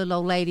about two little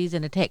old ladies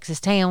in a Texas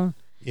town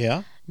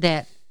Yeah.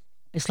 that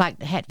it's like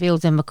the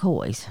Hatfields and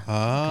McCoys.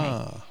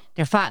 Ah.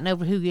 They're fighting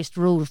over who gets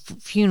to rule the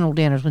funeral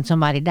dinners when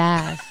somebody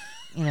dies,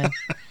 you know.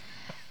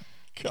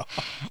 God.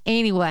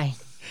 Anyway,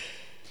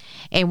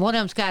 and one of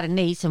them's got a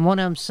niece and one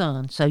of them's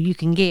son. So you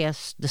can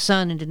guess the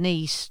son and the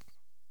niece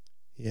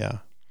Yeah.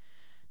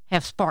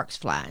 have sparks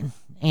flying.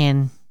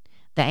 And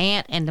the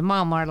aunt and the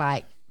mom are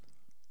like,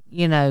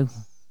 you know,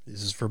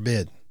 This is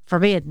forbidden.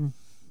 forbidden.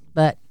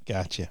 But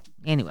Gotcha.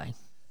 anyway.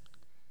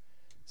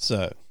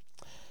 So,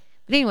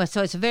 But anyway,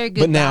 so it's a very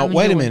good but now I'm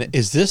wait a enjoying minute.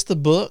 Is this the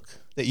book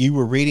that you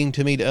were reading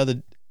to me the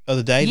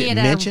other day that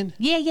mentioned?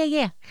 Yeah.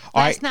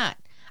 All Last right. night.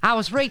 I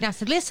was reading. I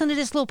said, listen to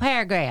this little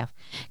paragraph.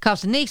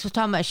 Because the niece was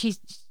talking about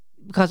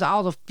because of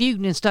all the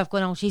feuding and stuff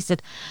going on, she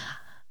said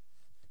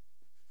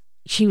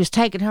she was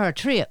taking her a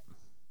trip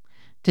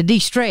to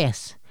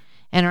de-stress.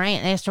 And her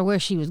aunt asked her where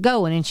she was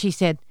going. And she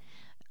said,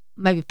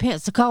 maybe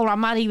Pensacola. I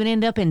might even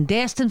end up in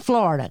Destin,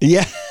 Florida.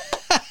 Yeah.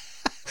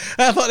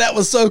 I thought that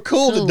was so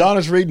cool that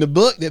Donna's reading a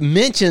book that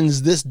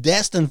mentions this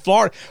Destin,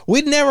 Florida.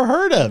 We'd never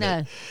heard of No.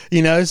 it.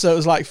 You know, so it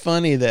was like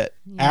funny that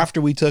after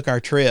we took our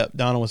trip,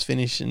 Donna was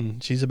finishing,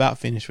 she's about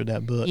finished with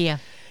that book. Yeah.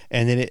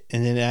 And then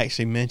it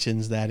actually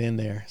mentions that in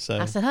there. So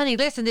I said, honey,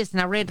 listen to this.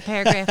 And I read the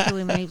paragraph to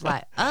him, and he was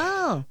like,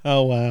 oh.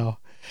 oh wow.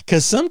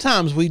 Because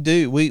sometimes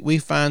we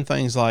find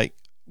things like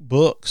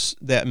books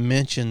that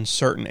mention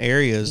certain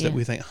areas that Yeah.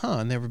 we think,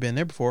 I've never been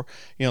there before.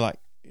 You know, like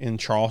in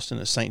Charleston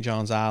at St.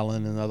 John's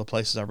Island and other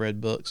places I've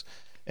read books.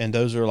 And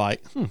those are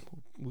like,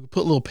 we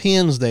put little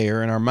pins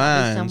there in our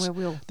minds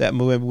somewhere that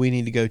maybe we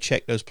need to go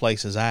check those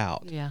places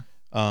out. Yeah.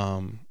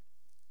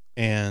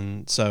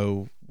 And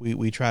so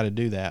we try to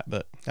do that,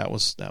 but that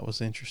was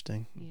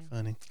interesting,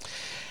 funny.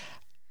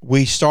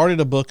 We started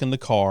a book in the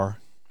car.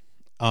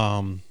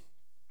 I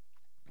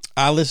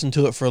listened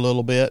to it for a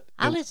little bit.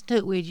 I listened to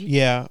it with you.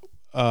 Yeah.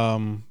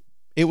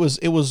 It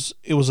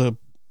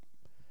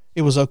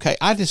was okay.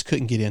 I just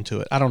couldn't get into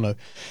it. I don't know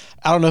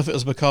if it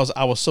was because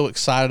I was so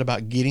excited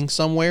about getting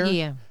somewhere.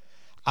 Yeah.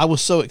 I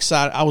was so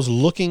excited. I was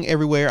looking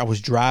everywhere. I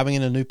was driving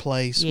in a new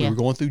place. Yeah. We were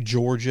going through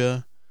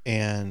Georgia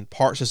and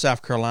parts of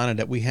South Carolina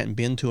that we hadn't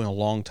been to in a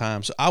long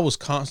time. So I was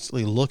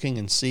constantly looking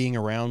and seeing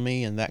around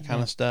me and that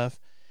kind of stuff.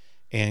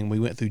 And we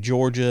went through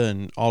Georgia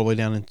and all the way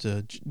down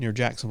into near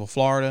Jacksonville,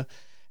 Florida.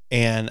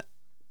 And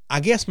I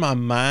guess my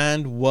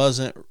mind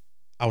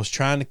I was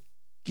trying to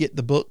get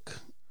the book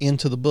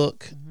into the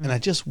book, and I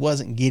just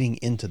wasn't getting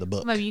into the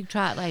book. Maybe you can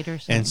try it later.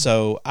 And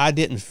so I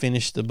didn't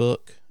finish the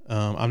book.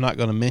 I'm not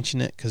going to mention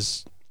it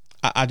because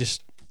I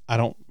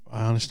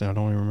honestly don't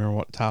even remember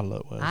what the title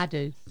of it was. I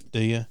do.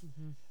 Do you?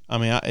 Mm-hmm. I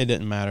mean, it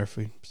didn't matter if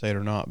we say it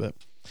or not, but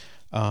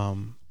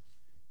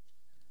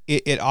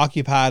it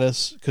occupied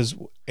us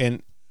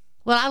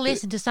Well, I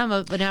listened to some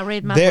of it when I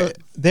read my book.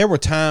 There were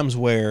times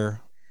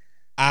where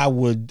I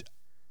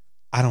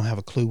don't have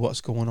a clue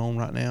what's going on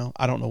right now.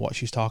 I don't know what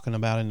she's talking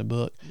about in the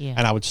book. Yeah.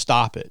 And I would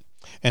stop it.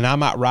 And I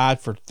might ride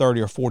for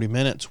 30 or 40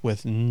 minutes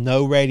with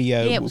no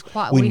radio. Yeah, it was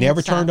quiet. We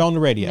never turned on the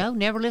radio. No,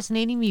 never listened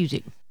to any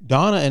music.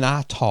 Donna and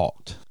I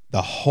talked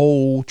the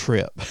whole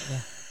trip.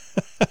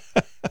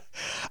 Yeah.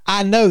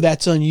 I know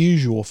that's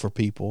unusual for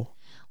people.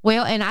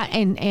 Well, and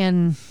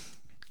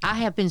I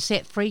have been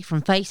set free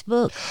from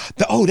Facebook.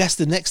 That's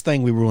the next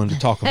thing we were going to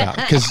talk about,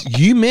 because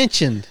you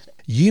mentioned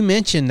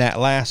that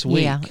last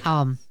week.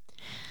 Yeah.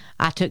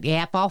 I took the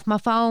app off my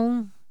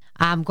phone.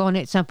 I'm going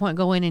to at some point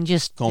go in and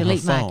just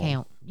delete my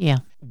account. Yeah.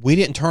 We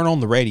didn't turn on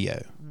the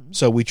radio.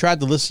 So we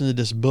tried to listen to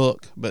this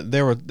book, but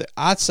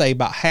I'd say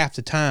about half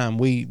the time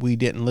we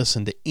didn't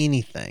listen to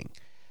anything.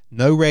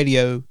 No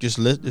radio, just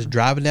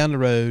driving down the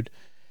road,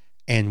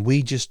 and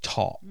we just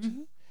talked.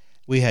 Mm-hmm.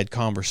 We had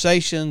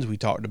conversations, we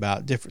talked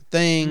about different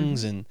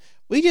things, and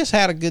we just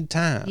had a good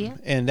time. Yeah.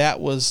 And that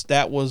was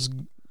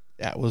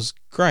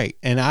great.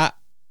 And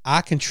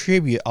I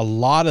contribute a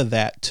lot of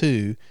that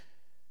to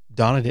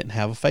Donna didn't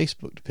have a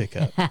Facebook to pick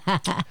up.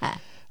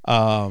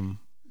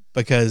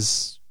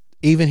 Because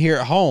even here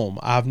at home,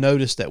 I've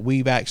noticed that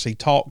we've actually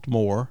talked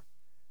more.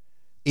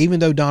 Even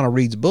though Donna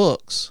reads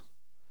books,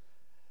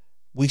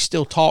 we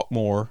still talk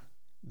more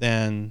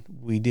than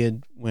we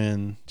did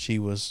when she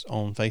was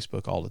on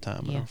Facebook all the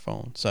time on her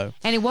phone. So,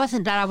 and it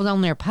wasn't that I was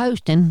on there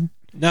posting.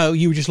 No,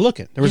 you were just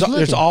looking.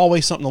 There's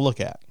always something to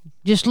look at.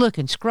 Just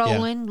looking,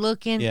 scrolling,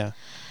 looking. Yeah.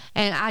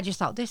 And I just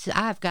thought,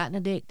 I've gotten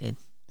addicted.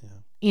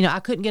 Yeah.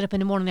 I couldn't get up in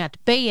the morning out to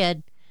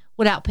bed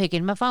without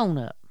picking my phone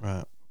up.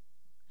 Right.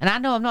 And I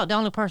know I'm not the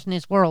only person in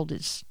this world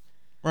that's...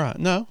 Right.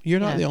 No, you're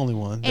not the only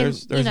one.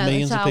 There's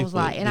millions of people. I was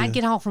like, and I'd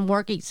get home from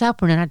work, eat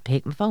supper, and then I'd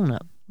pick my phone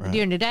up. Right.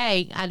 During the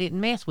day, I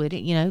didn't mess with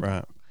it,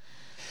 Right.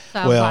 So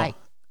I was like,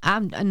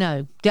 I'm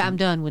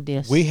done with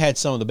this. We had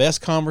some of the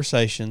best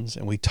conversations,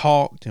 and we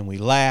talked, and we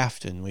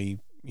laughed, and we,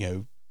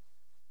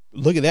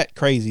 look at that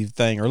crazy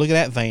thing, or look at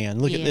that van,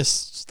 look at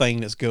this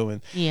thing that's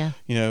going. Yeah.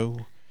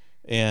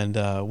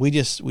 And we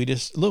just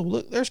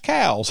look, there's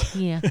cows.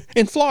 Yeah.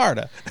 In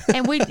Florida.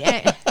 And we...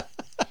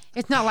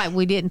 it's not like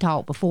we didn't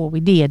talk before. We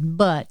did,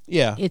 but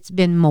it's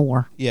been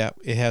more. Yeah,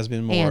 it has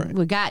been more. And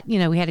we got,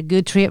 we had a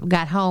good trip. We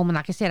got home, and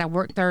like I said, I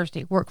worked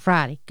Thursday, worked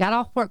Friday. Got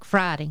off work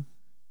Friday.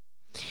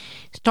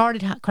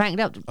 Started cranked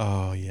up.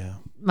 Oh yeah.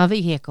 My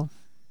vehicle.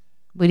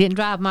 We didn't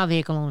drive my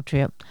vehicle on the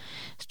trip.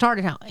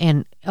 Started out,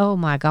 and oh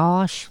my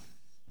gosh,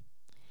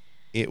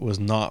 it was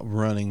not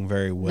running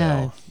very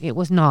well. No, it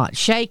was not.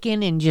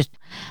 Shaking, and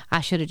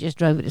I should have just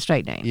drove it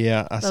straight down.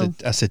 Yeah, I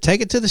said,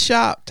 take it to the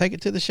shop. Take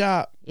it to the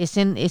shop. It's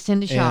in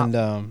the shop.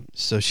 And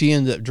so she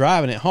ended up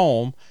driving it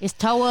home. It's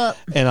tow up.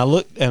 And I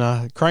looked, and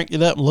I cranked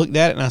it up and looked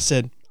at it, and I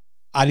said,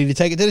 I need to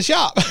take it to the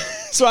shop.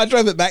 So I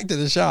drove it back to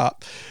the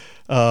shop.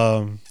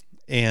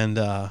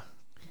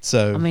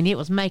 So I mean, it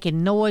was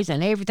making noise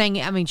and everything.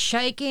 I mean,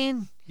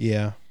 shaking.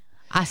 Yeah.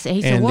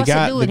 He said, what's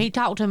it doing? He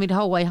talked to me the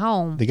whole way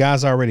home. The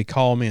guys already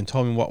called me and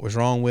told me what was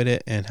wrong with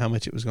it and how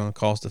much it was going to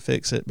cost to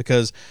fix it,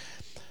 because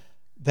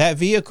that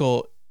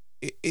vehicle,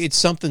 it's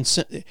something.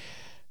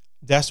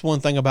 That's one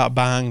thing about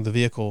buying the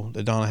vehicle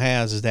that Donna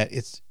has, is that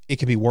it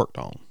can be worked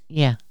on.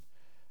 Yeah.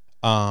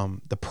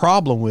 The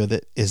problem with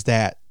it is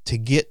that to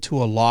get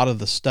to a lot of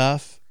the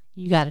stuff,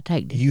 you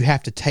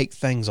have to take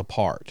things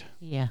apart.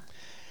 Yeah.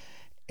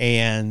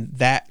 And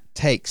that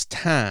takes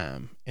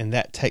time, and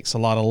that takes a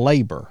lot of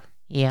labor.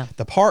 Yeah.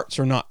 The parts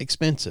are not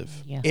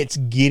expensive. Yeah. It's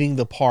getting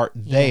the part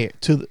there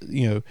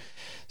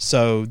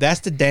so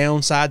that's the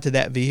downside to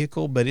that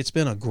vehicle, but it's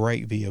been a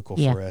great vehicle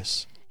for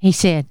us. He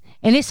said,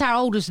 and it's our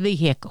oldest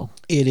vehicle.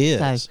 It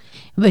is. So,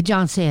 but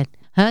John said,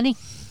 honey,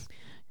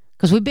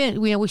 because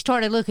we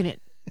started looking at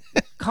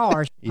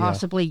cars,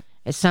 possibly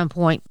at some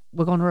point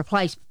we're going to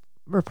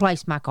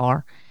replace my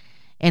car,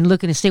 and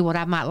looking to see what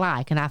I might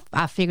like, and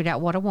I figured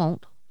out what I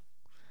want.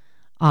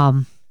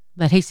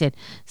 But he said,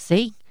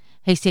 see,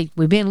 he said,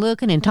 we've been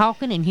looking and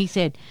talking, and he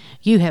said,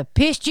 you have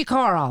pissed your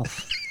car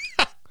off.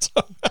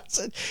 I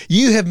said,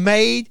 you have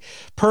made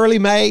Pearly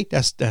Mae,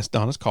 that's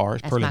Donna's car,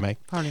 it's Pearly Mae.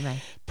 Pearly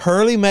Mae.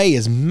 Pearly Mae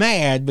is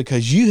mad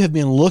because you have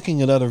been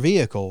looking at other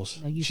vehicles.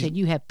 No, you said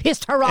you have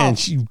pissed her off. And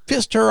she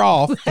pissed her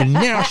off, and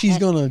now she's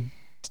going to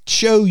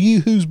show you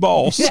who's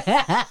boss.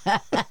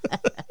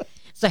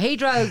 So he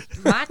drove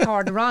my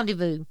car to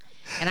Rendezvous,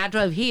 and I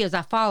drove his.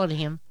 I followed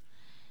him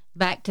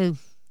back to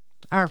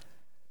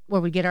where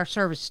we get our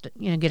service,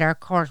 get our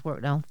cars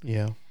worked on.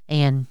 Yeah.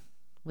 And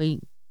the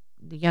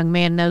young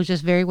man knows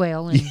us very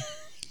well. And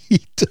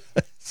he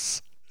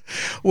does.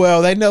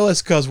 Well, they know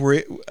us because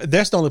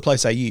that's the only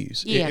place I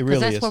use. Yeah, it because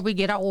really that's is where we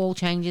get our oil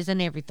changes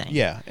and everything.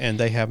 Yeah, and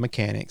they have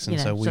mechanics, and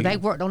so they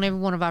worked on every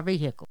one of our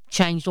vehicles,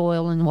 changed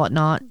oil and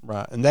whatnot.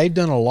 Right, and they've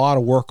done a lot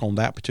of work on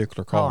that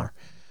particular car.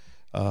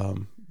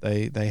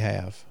 They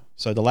have.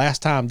 So the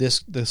last time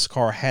this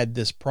car had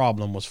this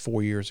problem was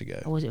 4 years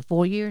ago. Or was it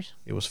 4 years?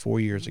 It was 4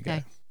 years ago.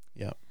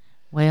 Yep.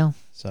 Well,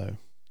 So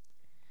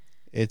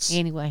it's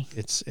anyway,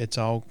 it's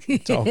all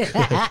good.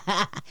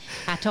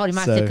 I told him,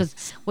 I said,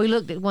 because we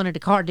looked at one of the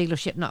car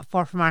dealership not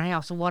far from our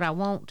house and what I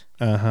want.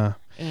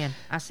 And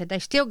I said, they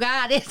still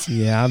got it.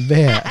 Yeah, I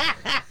bet.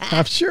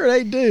 I'm sure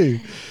they do.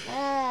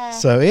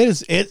 So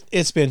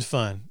it's been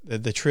fun.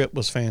 The trip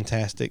was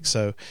fantastic.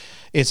 So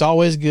it's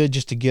always good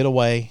just to get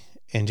away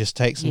and just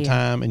take some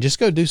time and just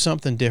go do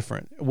something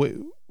different.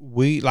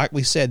 We like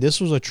we said,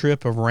 this was a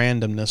trip of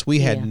randomness. We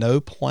had no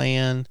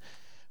plan.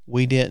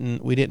 We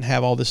didn't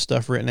have all this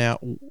stuff written out.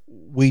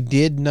 We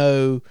did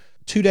know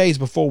 2 days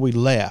before we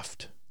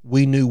left,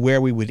 we knew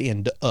where we would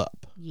end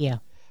up. Yeah.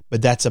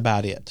 But that's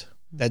about it.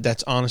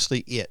 That's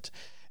honestly it.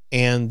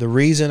 And the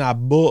reason I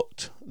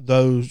booked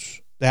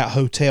that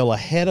hotel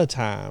ahead of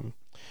time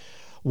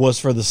was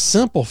for the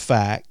simple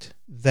fact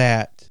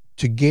that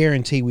to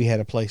guarantee we had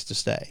a place to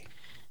stay.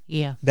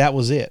 Yeah. That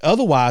was it.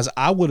 Otherwise,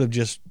 I would have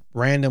just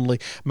randomly,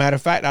 matter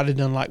of fact, I'd have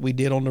done like we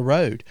did on the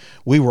road.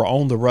 We were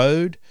on the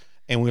road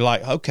and we're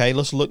like, okay,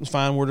 let's look and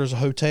find where there's a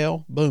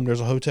hotel. Boom, there's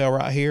a hotel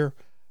right here.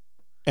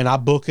 And I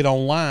book it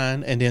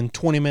online, and then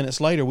 20 minutes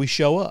later we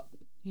show up.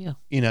 Yeah.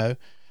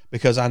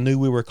 Because I knew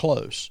we were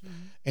close. Mm-hmm.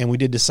 And we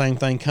did the same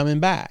thing coming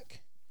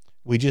back.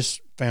 We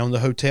just found the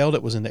hotel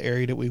that was in the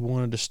area that we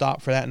wanted to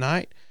stop for that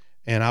night,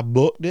 and I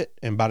booked it,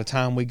 and by the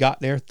time we got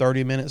there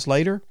 30 minutes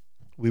later,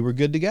 we were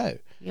good to go.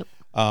 Yep.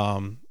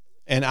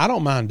 And I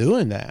don't mind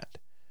doing that.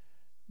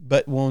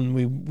 But when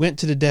we went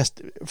to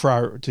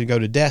to go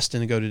to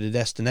Destin and go to the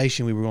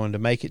destination we were going to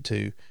make it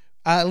to,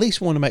 I at least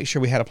wanted to make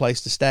sure we had a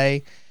place to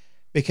stay,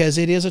 because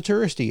it is a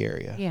touristy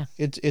area. Yeah.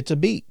 It's a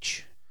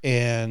beach,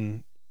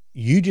 and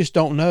you just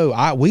don't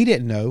know. We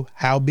didn't know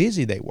how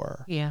busy they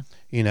were. Yeah.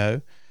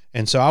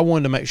 And so I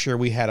wanted to make sure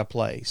we had a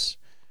place.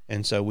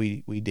 And so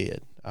we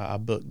did. I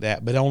booked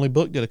that, but I only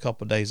booked it a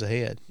couple of days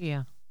ahead.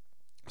 Yeah.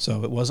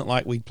 So it wasn't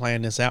like we'd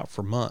planned this out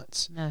for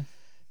months. No.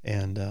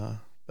 And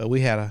but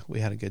we had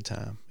a good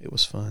time. It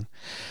was fun.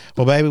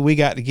 Well, baby, we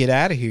got to get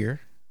out of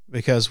here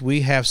because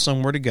we have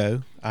somewhere to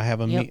go.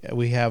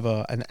 We have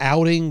an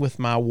outing with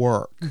my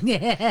work.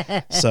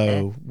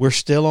 So we're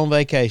still on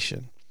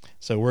vacation.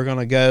 So we're going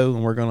to go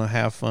and we're going to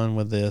have fun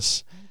with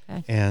this.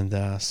 Okay.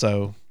 And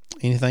so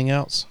anything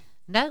else?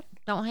 No,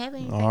 don't have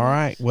anything. All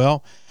right.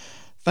 Well,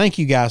 thank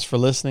you guys for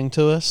listening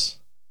to us,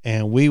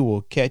 and we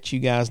will catch you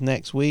guys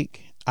next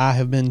week. I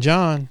have been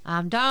John.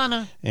 I'm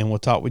Donna. And we'll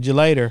talk with you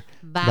later.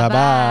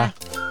 Bye-bye.